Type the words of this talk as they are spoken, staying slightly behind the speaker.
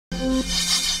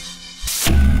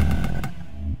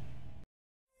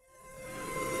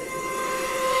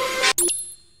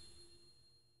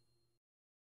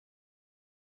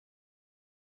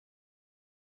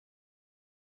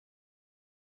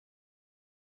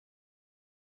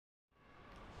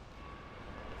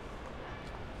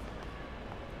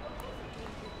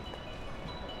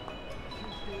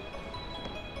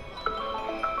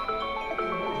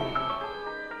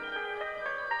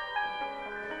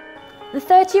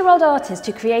The 30-year-old artist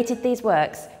who created these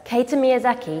works, Keita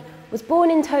Miyazaki, was born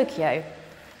in Tokyo,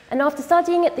 and after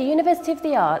studying at the University of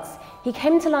the Arts, he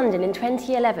came to London in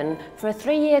 2011 for a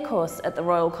 3-year course at the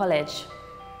Royal College.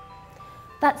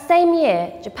 That same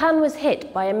year, Japan was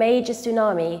hit by a major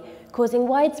tsunami, causing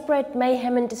widespread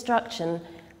mayhem and destruction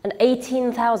and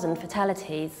 18,000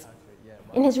 fatalities.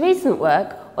 In his recent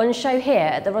work, on show here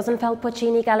at the Rosenfeld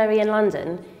Porcini Gallery in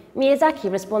London, Miyazaki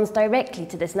responds directly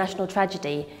to this national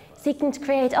tragedy, seeking to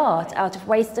create art out of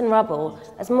waste and rubble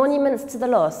as monuments to the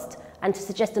lost and to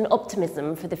suggest an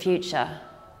optimism for the future.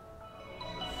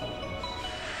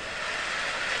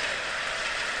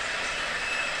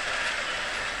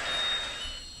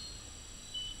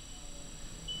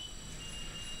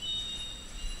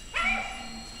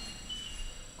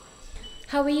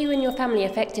 How were you and your family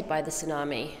affected by the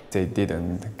tsunami? They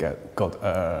didn't got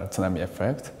a tsunami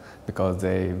effect because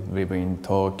they live in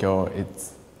Tokyo.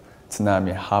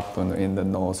 Tsunami happened in the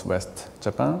northwest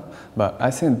Japan, but I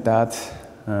think that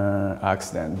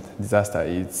disaster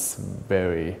is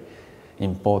very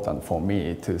important for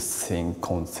me to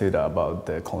consider about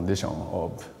the condition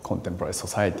of contemporary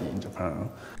society in Japan.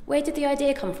 Where did the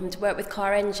idea come from to work with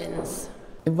car engines?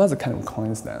 It was a kind of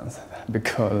coincidence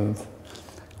because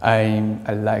I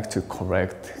like to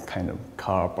collect kind of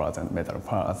car parts and metal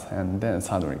parts, and then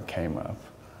suddenly came up,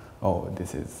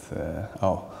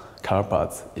 car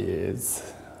parts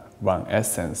is one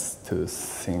essence to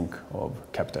think of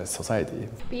capitalist society.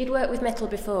 But you'd worked with metal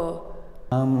before?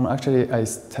 Actually, I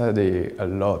study a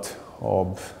lot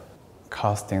of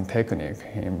casting technique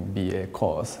in BA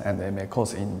course and MA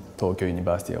course in Tokyo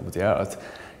University of the Arts.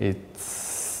 It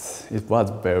was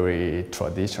very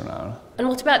traditional. And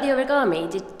what about the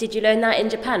origami? Did you learn that in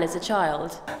Japan as a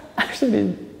child?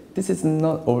 Actually, this is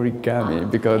not origami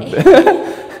because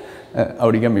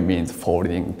origami means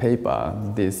folding paper.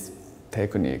 This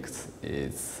technique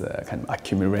is kind of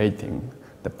accumulating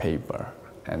the paper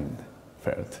and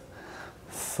felt.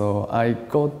 So I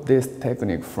got this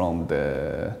technique from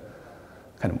the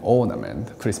kind of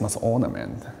ornament, Christmas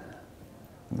ornament.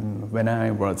 When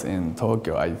I was in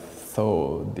Tokyo, I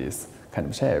saw this kind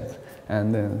of shape,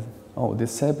 and then,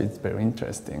 this shape is very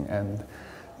interesting, and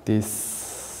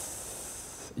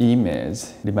this image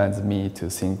reminds me to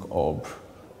think of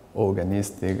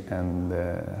organistic and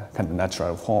kind of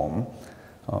natural form.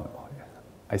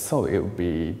 I thought it would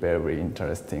be very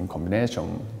interesting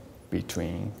combination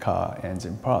between car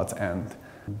engine parts and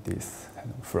this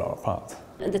kind of flower part.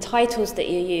 And the titles that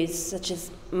you use, such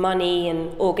as money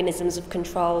and organisms of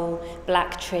control,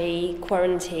 black tree,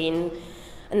 quarantine,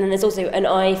 and then there's also an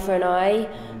eye for an eye.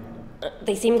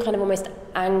 They seem kind of almost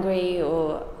angry,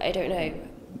 or I don't know.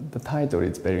 The title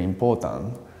is very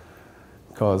important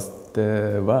because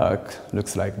the work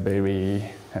looks like very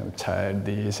kind of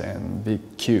childish and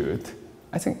big cute.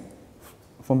 I think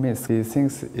for me, these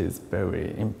things is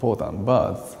very important,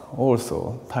 but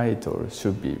also title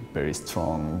should be very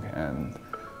strong and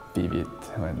vivid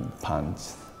and punch.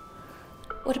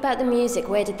 What about the music?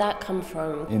 Where did that come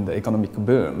from? In the economic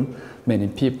boom, many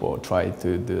people try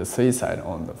to do suicide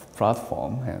on the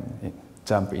platform and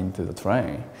jump into the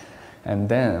train. And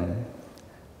then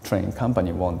train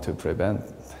company want to prevent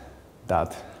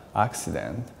that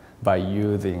accident by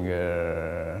using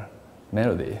a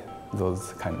melody,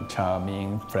 those kind of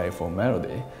charming, playful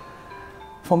melody.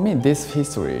 For me, this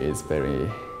history is very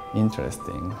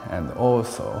interesting, and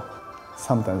also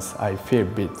sometimes I feel a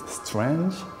bit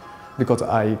strange because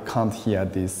I can't hear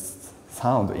this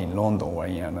sound in London or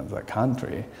in another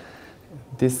country.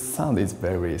 This sound is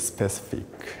very specific,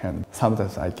 and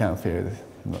sometimes I can feel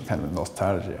kind of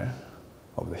nostalgia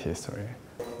of the history.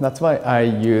 That's why I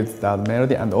use that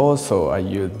melody, and also I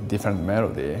use different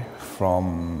melody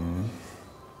from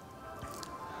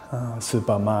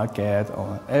supermarket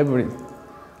or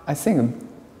I think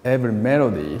every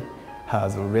melody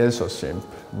has a relationship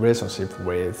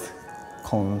with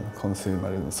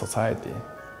consumer society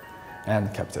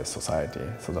and capitalist society.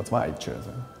 So that's why I chose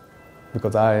them.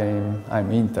 Because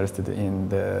I'm interested in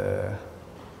the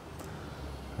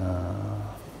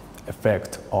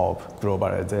effect of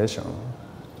globalization.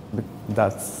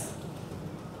 That's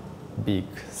a big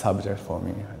subject for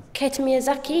me. Keita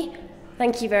Miyazaki,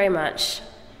 thank you very much.